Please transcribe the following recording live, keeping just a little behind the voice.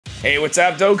Hey, what's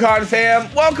up, Dokkan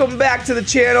fam? Welcome back to the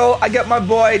channel. I got my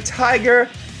boy Tiger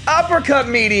Uppercut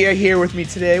Media here with me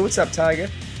today. What's up, Tiger?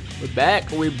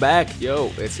 We're back.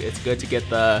 Yo, it's good to get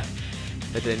the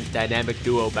dynamic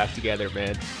duo back together,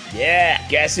 man. Yeah,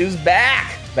 guess who's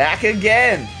back? Back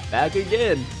again. Back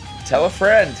again. Tell a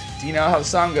friend. Do you know how the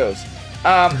song goes?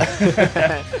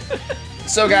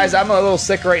 So guys, I'm a little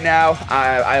sick right now.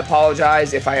 I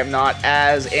apologize if I am not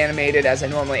as animated as I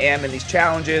normally am in these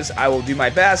challenges. I will do my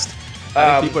best.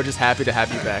 I think people are just happy to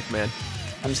have you back, man.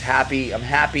 I'm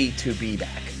happy to be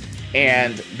back.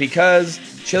 And because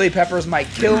chili peppers might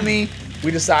kill me,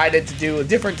 we decided to do a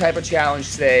different type of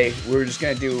challenge today. We're just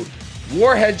gonna do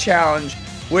Warhead Challenge,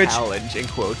 which challenge in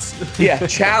quotes. Yeah,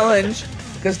 challenge.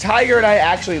 Because Tiger and I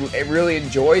actually really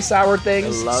enjoy sour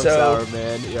things. I love sour,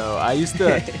 man. Yo, I used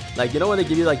to, like, you know when they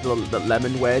give you, like, the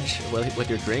lemon wedge with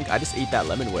your drink? I just ate that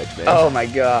lemon wedge, man. Oh, my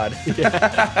God.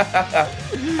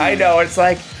 I know. It's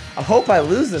like, I hope I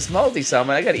lose this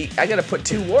multi-summon. I gotta put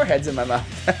 2 warheads in my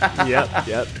mouth.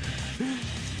 Yep.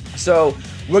 So,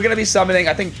 we're going to be summoning.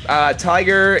 I think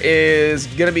Tiger is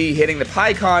going to be hitting the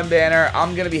PIKKON banner.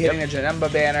 I'm going to be hitting the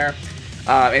Janemba banner.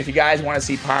 If you guys want to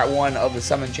see part 1 of the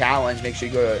Summon Challenge, make sure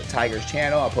you go to Tiger's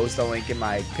channel. I'll post the link in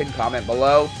my pinned comment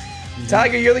below.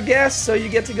 Tiger, you're the guest, so you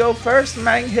get to go first,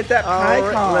 man. Hit that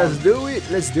PIKKON. Right, let's do it.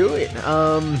 This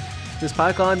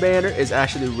PIKKON banner is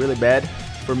actually really bad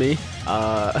for me.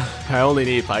 I only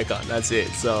need PIKKON, that's it.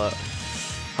 So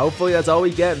hopefully that's all we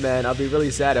get, man. I'll be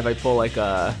really sad if I pull like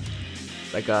a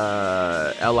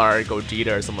LR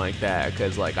Gogeta or something like that,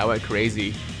 because like I went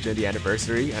crazy during the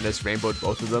anniversary and just rainbowed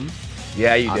both of them.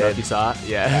 Yeah, you did. I don't know if you saw it.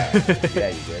 Yeah. Yeah,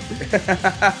 you did.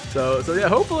 so yeah,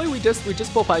 hopefully we just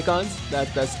pull PIKKONs.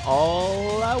 That's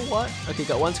all I want. Okay,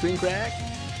 got 1 screen crack.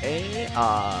 And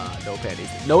no panties.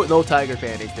 No Tiger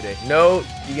panties today. No,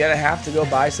 you're gonna have to go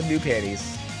buy some new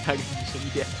panties.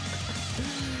 Yeah.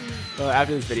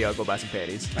 After this video, I'll go buy some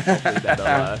panties. Hopefully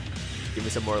that'll give me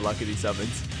some more luck in these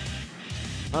summons.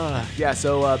 Yeah,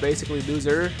 so basically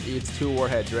loser eats 2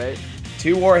 warheads, right?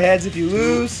 2 warheads if you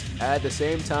lose. At the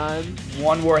same time,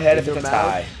 1 warhead if it's a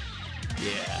tie.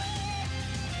 Yeah.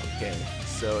 Okay,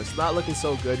 so it's not looking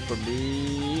so good for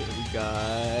me. We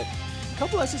got a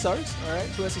couple SSRs, alright,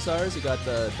 2 SSRs. We got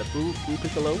the Boo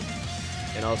Piccolo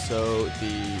and also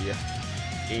the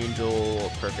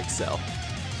Angel Perfect Cell.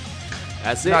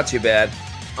 That's it. Not too bad.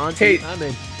 Hey, I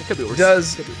mean, it could be worse.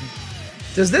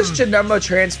 Does this Janemba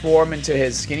transform into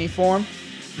his skinny form?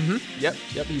 Yep.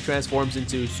 He transforms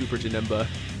into Super Janemba.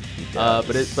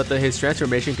 But his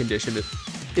transformation condition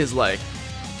is like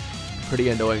pretty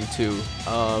annoying too.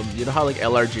 You know how like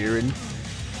LR Jiren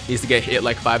needs to get hit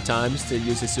like 5 times to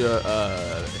use his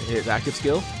active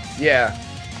skill? Yeah.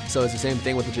 So it's the same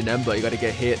thing with the Janemba. You got to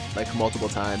get hit like multiple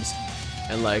times,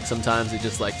 and like sometimes it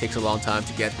just like takes a long time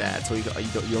to get that. So you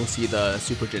don't see the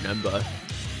Super Janemba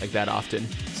like that often.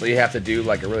 So you have to do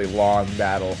like a really long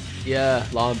battle. Yeah,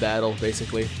 long battle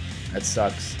basically. That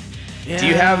sucks. Yeah.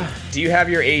 Do you have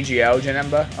your AGL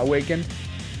Janemba awakened?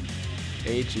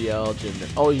 AGL Janemba.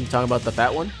 Oh, you talking about the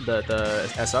fat one, the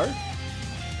SR?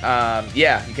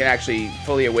 Yeah, you can actually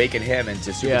fully awaken him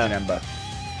into Super Janemba.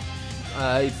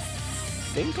 I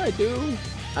think I do.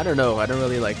 I don't know. I don't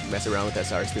really like mess around with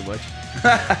SRs too much.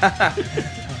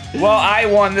 Well, I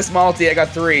won this multi. I got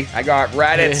 3. I got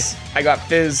Raditz, I got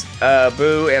Fizz,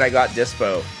 Boo, and I got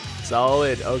Dispo.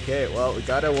 Solid. Okay, well, we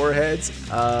got our warheads.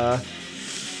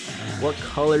 What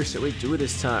color should we do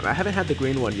this time? I haven't had the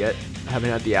green one yet. I haven't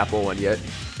had the apple one yet.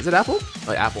 Is it apple?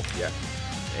 Oh, apple. Yeah.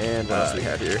 And what else do we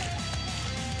have here?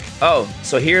 Oh,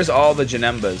 so here's all the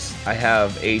Janembas. I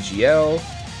have AGL,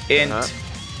 Int,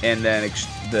 and then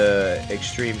the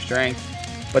Extreme Strength.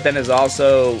 But then there's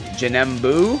also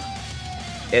Janembu,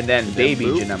 and then Baby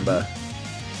Janemba.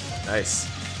 Nice.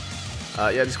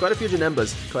 Yeah, there's quite a few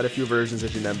Janembas, quite a few versions of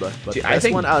Janemba. But Dude, the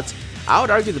best one out, I would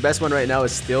argue the best one right now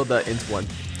is still the Int one.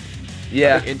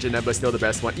 Yeah. I think Int Janemba is still the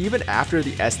best one. Even after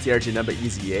the STR Janemba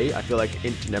EZA, I feel like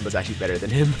Int Janemba is actually better than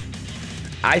him.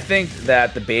 I think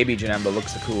that the Baby Janemba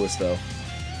looks the coolest, though.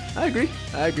 I agree.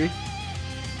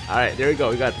 Alright, there we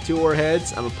go. We got the 2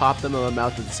 warheads. I'm going to pop them in my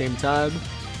mouth at the same time.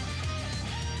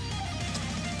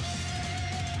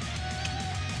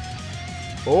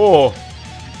 Oh,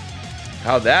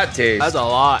 how'd that taste? That's a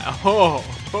lot. Oh.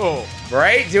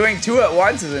 Right? Doing 2 at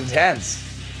once is intense.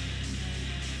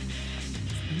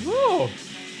 Whoa.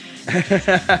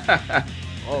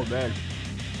 Oh, man.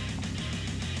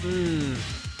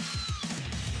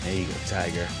 There you go,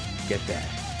 Tiger. Get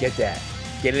that.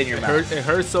 Get it in your mouth. It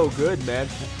hurts so good, man.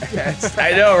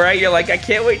 I know, right? You're like, I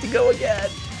can't wait to go again.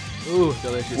 Ooh,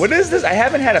 delicious. What is this? I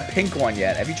haven't had a pink one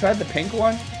yet. Have you tried the pink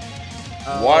one?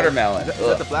 Watermelon. Is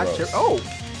that the black gross. chip? Oh,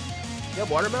 you have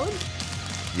watermelon?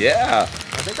 Yeah.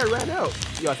 I think I ran out.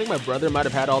 Yo, I think my brother might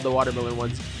have had all the watermelon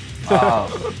ones.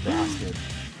 Oh, bastard.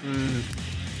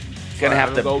 Gonna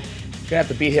have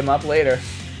to beat him up later.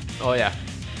 Oh yeah.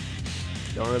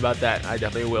 Don't worry about that. I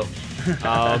definitely will.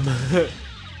 I'm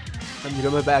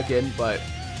getting my back in, but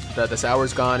the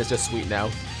sour's gone. It's just sweet now.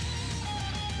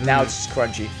 Now it's just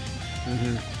crunchy.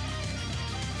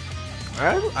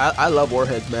 I love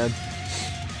warheads, man.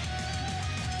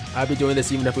 I'd be doing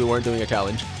this even if we weren't doing a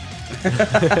challenge.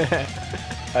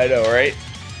 I know, right?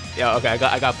 Yeah. Okay. I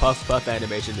got puff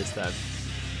animation this time.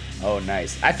 Oh,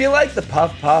 nice. I feel like the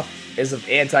puff is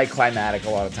anticlimactic a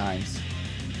lot of times.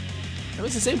 I mean,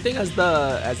 it's the same thing as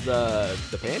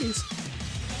the panties.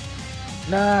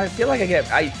 Nah, I feel like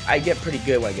I get pretty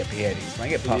good when I get panties. When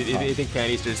I get puff. You think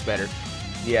panties are just better?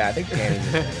 Yeah, I think panties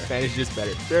are better. Panties are just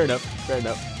better. Fair enough. Fair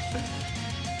enough.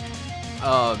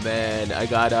 Oh man, I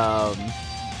got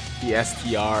the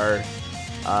STR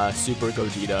Super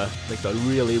Gogeta, like the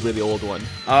really old one.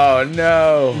 Oh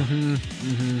no.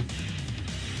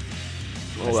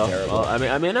 Oh well. Well,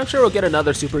 I mean, I'm sure we'll get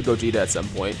another Super Gogeta at some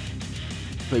point.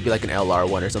 Maybe like an LR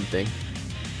one or something.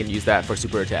 You can use that for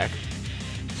super attack.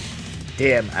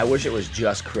 Damn, I wish it was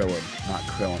just Krillin, not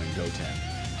Krillin and Goten.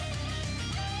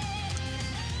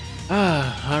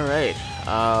 All right.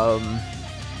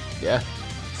 Yeah.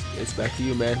 It's back to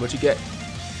you, man. What you get?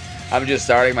 I'm just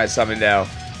starting my summon now.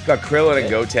 Got Krillin and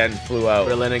Goten flew out.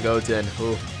 Krillin and Goten.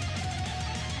 Ooh.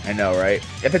 I know, right?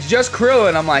 If it's just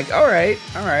Krillin, I'm like, all right.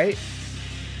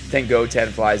 Then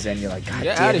Goten flies in. You're like, God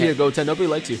Get damn out of it. here, Goten. Nobody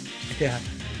likes you. Yeah.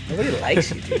 Nobody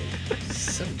likes you, dude. It's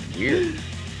so weird.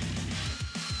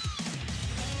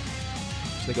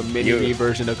 It's like a mini-me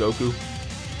version of Goku.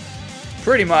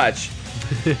 Pretty much.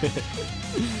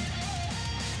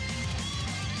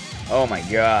 Oh my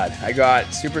god. I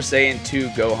got Super Saiyan 2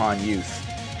 Gohan Youth.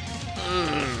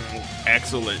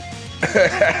 Excellent.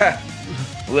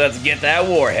 Let's get that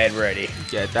warhead ready.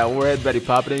 Get that warhead ready.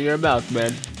 Pop it in your mouth,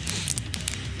 man.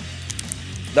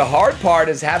 The hard part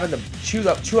is having to chew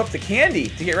up the candy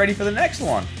to get ready for the next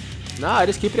one. Nah, I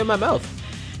just keep it in my mouth.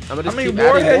 I'm gonna just How many keep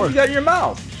adding warheads more. you got in your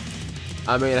mouth?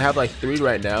 I mean, I have like 3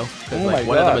 right now. Cause Oh like my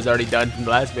one of them God. is already done from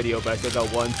the last video, but I still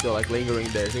got one still like lingering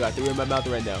there. So I got 3 in my mouth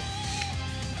right now.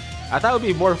 I thought it would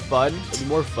be more fun. It'd be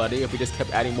more funny if we just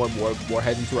kept adding more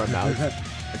warheads into our mouth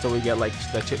until we get like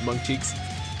the chipmunk cheeks.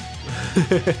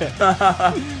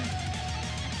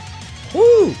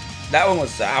 Woo! That one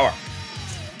was sour.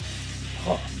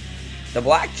 Huh. The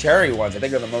black cherry ones, I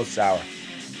think, are the most sour.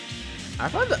 I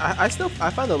find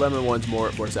the lemon ones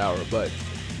more sour, but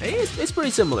it's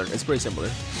pretty similar. It's pretty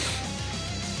similar.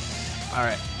 All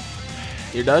right,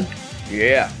 you're done.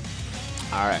 Yeah.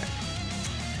 All right,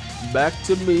 back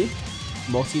to me.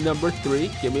 Multi number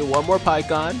 3. Give me one more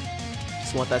PyCon.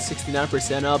 Just want that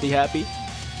 69%. I'll be happy.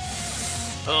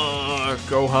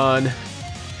 Gohan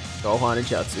and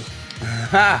Chaozu.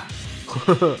 Ha!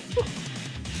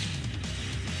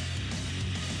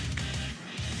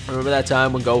 Remember that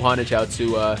time when Gohan and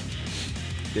Chaozu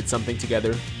did something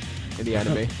together in the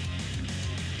anime?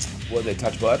 What, they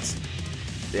touch butts?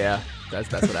 Yeah,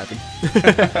 that's what happened.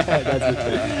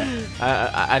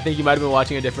 I think you might have been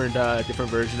watching a different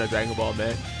version of Dragon Ball,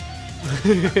 man.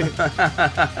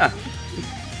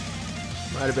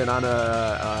 Might have been on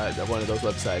one of those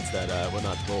websites that we'll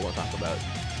not talk about.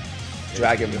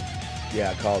 Dragon,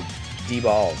 yeah, called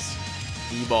D-Balls.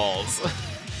 D-Balls.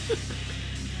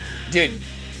 Dude,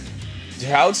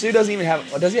 Chaozu doesn't even have,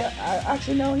 does he?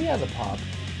 Actually, no, he has a pop.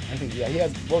 I think, yeah, he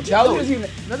has, well, Chaozu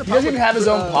doesn't even have his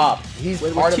own pop. He's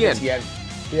part of the Tien.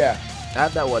 Yeah. I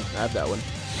have that one.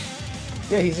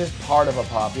 Yeah, he's just part of a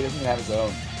pop. He doesn't even have his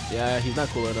own. Yeah, he's not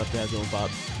cool enough to have his own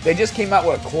pop. They just came out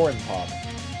with a Corrin pop.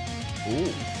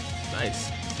 Ooh,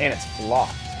 nice. And it's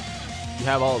flopped. You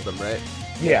have all of them, right?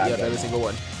 Yeah, you have every single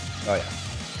one. Oh yeah.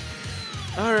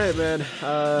 All right, man.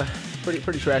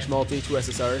 Pretty trash multi. 2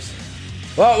 SSRs.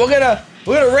 Well, we're gonna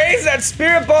raise that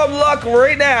spirit bomb luck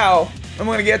right now. I'm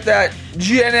gonna get that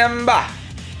Janemba.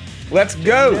 Let's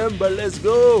go. Janemba, let's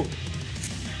go.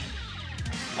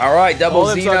 All right, double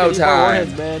So I Xeno can eat more time.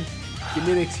 warheads, man. Give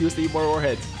me an excuse to eat more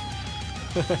warheads.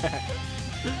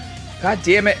 God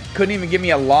damn it! Couldn't even give me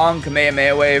a long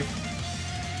Kamehameha wave.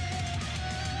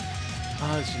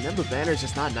 Janemba banner is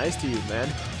just not nice to you, man.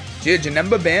 Dude,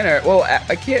 Janemba banner. Well,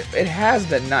 I can't. It has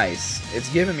been nice. It's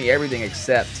given me everything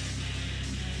except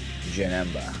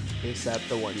Janemba. Except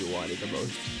the one you wanted the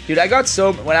most. Dude, I got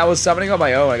when I was summoning on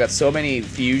my own, I got so many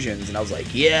fusions, and I was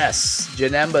like, yes,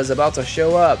 Janemba's about to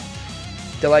show up.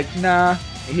 They're like, nah,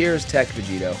 here's TEQ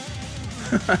Vegito.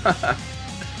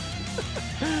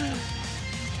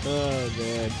 Oh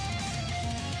man.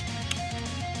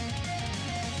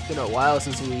 It's been a while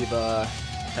since we've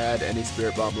had any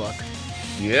Spirit Bomb luck.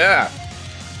 Yeah.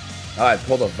 Oh, I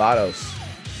pulled a Vados.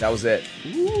 That was it.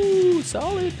 Ooh,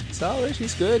 solid. Solid.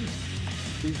 She's good.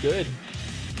 She's good.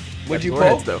 What'd you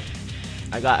Warheads, pull? though.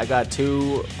 I got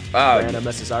 2 random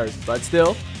SSRs, but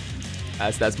still,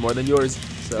 that's more than yours.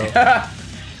 So that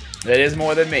is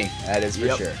more than me. That is for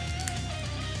sure.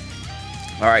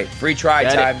 All right, free try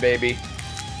time, baby.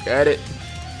 Got it.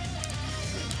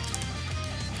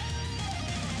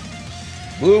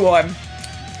 Blue one.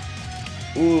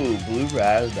 Ooh, blue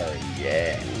raspberry.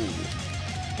 Yeah.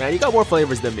 Ooh. Man, you got more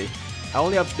flavors than me. I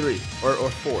only have 3 or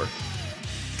 4.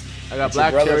 I got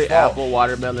black cherry, apple,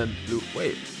 watermelon, blue.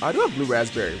 Wait, I do have blue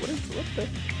raspberry. What the?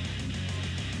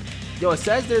 Yo, it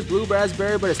says there's blue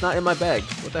raspberry, but it's not in my bag.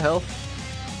 What the hell?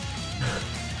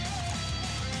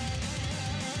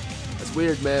 That's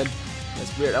weird, man.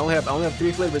 That's weird. I only have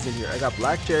 3 flavors in here. I got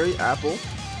black cherry, apple,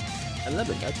 and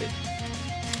lemon. That's it.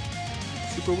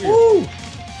 Super weird. Woo!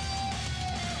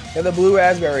 Yeah, the blue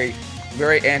raspberry,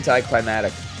 very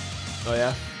anticlimactic. Oh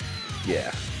yeah.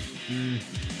 Yeah.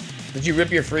 Did you rip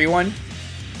your free one?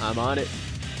 I'm on it.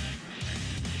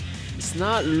 It's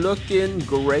not looking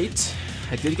great.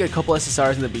 I did get a couple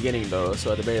SSRs in the beginning though,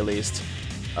 so at the very least,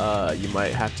 you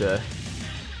might have to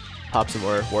pop some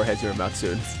more warheads in your mouth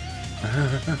soon.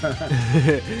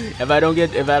 if I don't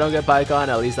get PyCon,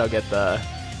 at least I'll get the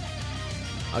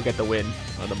win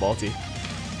on the multi.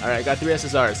 All right, I got 3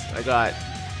 SSRs. I got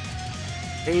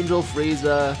Angel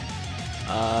Frieza,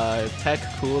 TEQ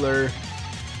Cooler,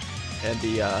 and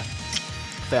the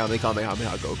Family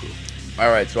Kamehameha Goku.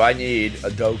 All right, so I need a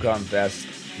Dokkan Fest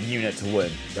unit to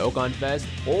win. Dokkan Fest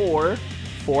or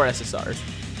 4 SSRs.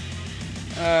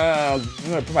 I'm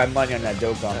gonna put my money on that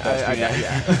Dokkan Fest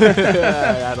unit.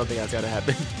 I don't think that's gonna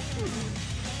happen.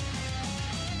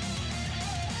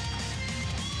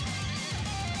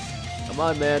 Come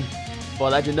on, man. For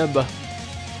that Janemba.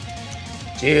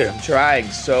 Dude, I'm trying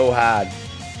so hard.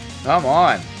 Come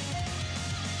on.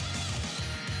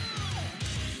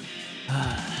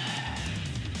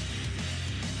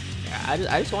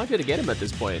 I just want you to get him at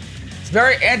this point. It's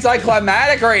very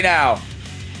anticlimactic right now.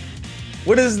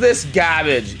 What is this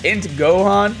garbage? Into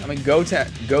Gohan? I mean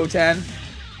Goten?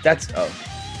 That's oh,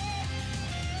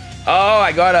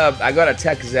 I got a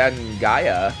TEQ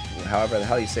Zendaya. However the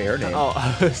hell you say her name. Oh,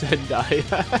 Zendaya.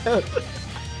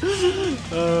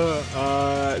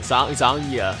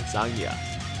 Zangya.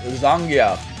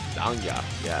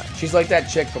 Yeah. She's like that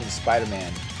chick from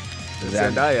Spider-Man.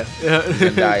 Zendaya. Yeah.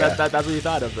 Zendaya. That's what you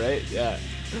thought of, right? Yeah.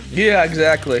 Yeah,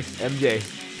 exactly. MJ.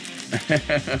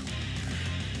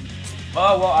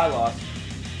 Oh well, I lost.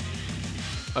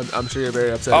 I'm sure you're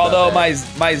very upset. Although about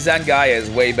that. my Zendaya is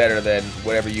way better than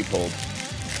whatever you pulled.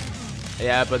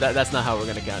 Yeah, but that's not how we're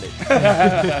gonna count it.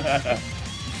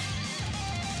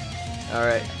 All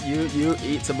right, you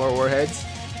eat some more warheads.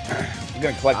 I'm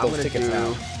gonna collect those tickets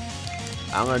now.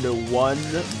 I'm gonna do 1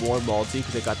 more multi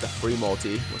because I got the free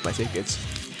multi with my tickets.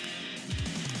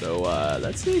 So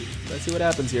let's see what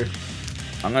happens here.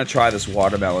 I'm gonna try this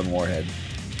watermelon warhead.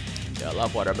 Yeah, I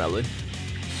love watermelon.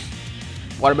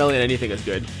 Watermelon anything is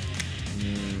good.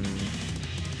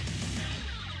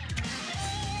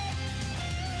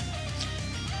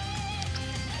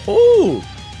 Ooh,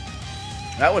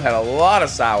 that one had a lot of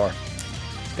sour.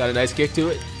 Got a nice kick to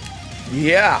it.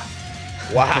 Yeah.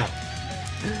 Wow.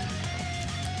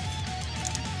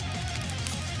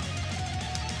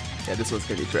 Yeah, this one's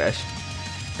gonna be trash.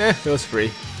 It was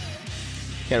free.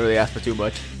 Can't really ask for too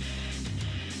much.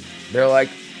 They're like,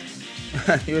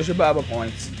 here's your Baba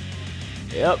points.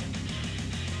 Yep.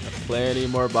 Plenty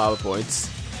more Baba points.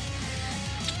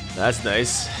 That's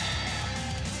nice.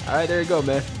 Alright, there you go,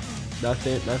 man.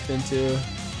 Nothing to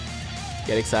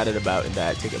get excited about in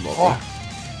that ticket multi. Oh.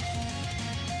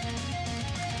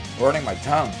 Burning my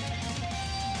tongue.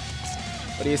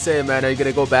 What do you say, man? Are you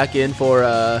gonna go back in for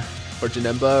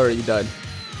Janemba, or are you done?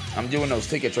 I'm doing those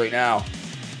tickets right now.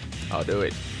 I'll do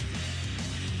it.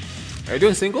 Are you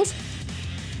doing singles?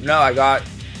 No, I got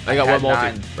 1 multi.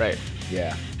 9. Right.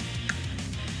 Yeah.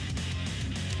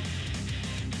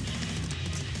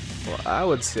 Well, I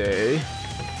would say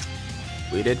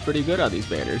we did pretty good on these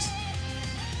banners.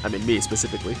 I mean, me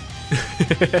specifically.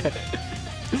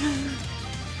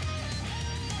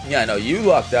 Yeah, no, you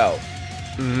lucked out.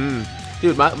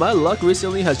 Dude, my luck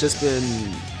recently has just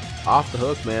been off the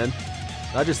hook, man.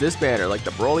 Not just this banner, like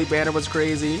the Broly banner was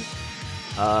crazy.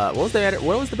 What was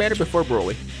the banner before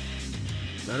Broly?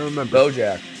 I don't remember.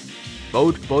 Bojack.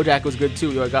 Bojack was good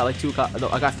too. Yo, I got like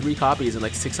I got 3 copies and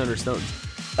like 600 stones.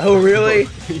 Oh, really?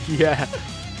 Yeah.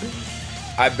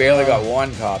 I barely got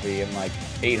one copy in like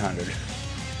 800.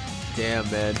 Damn,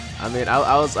 man. I mean,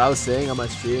 I was saying on my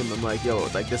stream, I'm like, yo,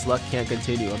 like this luck can't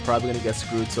continue. I'm probably gonna get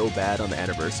screwed so bad on the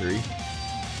anniversary.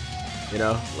 You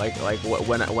know, like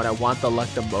when I want the luck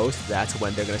the most, that's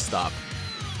when they're gonna stop.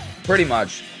 Pretty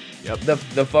much. Yep.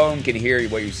 The phone can hear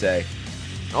what you say.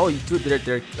 Oh, dude,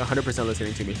 they're 100%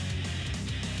 listening to me.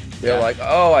 They're like,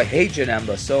 oh, I hate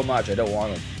Janemba so much. I don't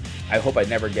want him. I hope I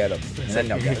never get him. And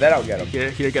then I'll get him.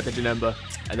 Here, get the Janemba.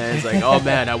 And then it's like, oh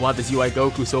man, I want this UI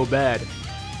Goku so bad.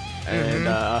 And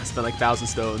I spent like 1,000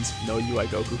 stones. No UI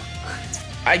Goku.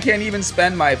 I can't even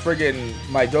spend my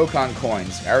Dokkan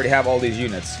coins. I already have all these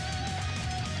units.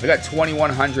 I got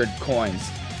 2,100 coins.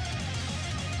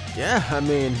 Yeah, I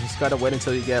mean, you just gotta wait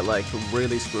until you get like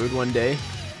really screwed one day,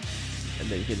 and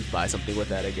then you can buy something with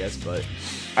that, I guess. But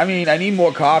I mean, I need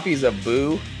more copies of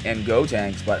Boo and Go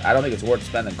Tanks, but I don't think it's worth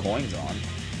spending coins on.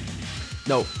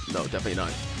 No, definitely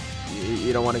not.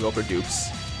 You don't want to go for dupes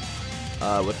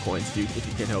with coins if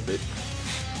you can't help it.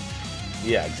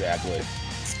 Yeah, exactly.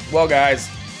 Well, guys,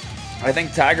 I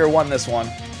think Tiger won this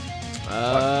one.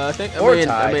 I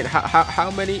mean, how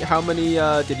many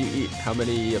did you eat? How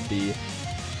many of the?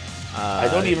 I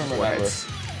don't even remember. Warheads?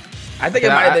 I think it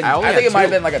might have been. I think it might have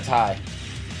been like a tie.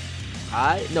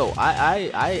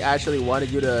 I actually wanted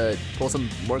you to pull some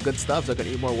more good stuff so I could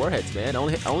eat more warheads, man. I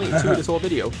only ate 2 this whole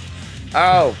video.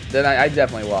 Oh, then I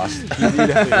definitely lost. You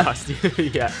definitely lost.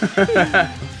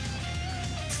 Yeah.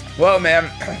 Well,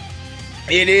 man,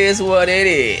 it is what it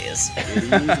is. It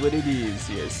is what it is.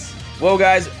 Yes. Well,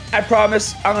 guys, I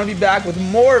promise I'm going to be back with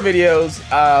more videos.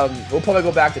 We'll probably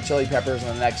go back to Chili Peppers in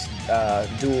the next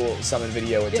dual summon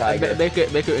video with Tiger. Make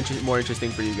it more interesting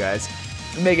for you guys.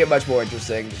 Make it much more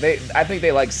interesting. I think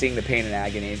they like seeing the pain and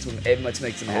agony. It makes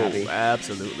them happy.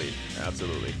 Absolutely.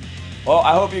 Absolutely. Well,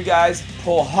 I hope you guys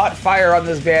pull hot fire on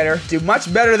this banner. Do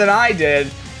much better than I did.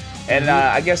 And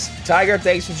I guess Tiger,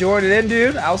 thanks for joining in,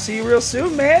 dude. I'll see you real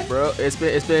soon, man. Bro, it's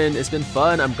been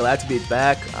fun. I'm glad to be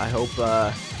back. I hope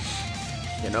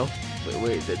you know,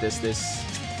 this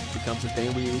becomes a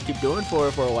thing we keep doing for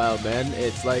a while, man.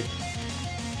 It's like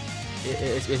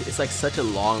it's like such a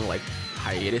long like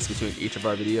hiatus between each of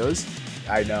our videos.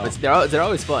 I know. But they're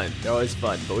always fun. They're always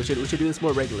fun. But we should do this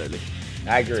more regularly.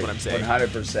 I agree. That's what I'm saying.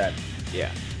 100%. Yeah.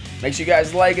 Make sure you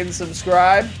guys like and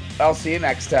subscribe. I'll see you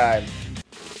next time.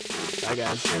 Bye,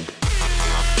 guys.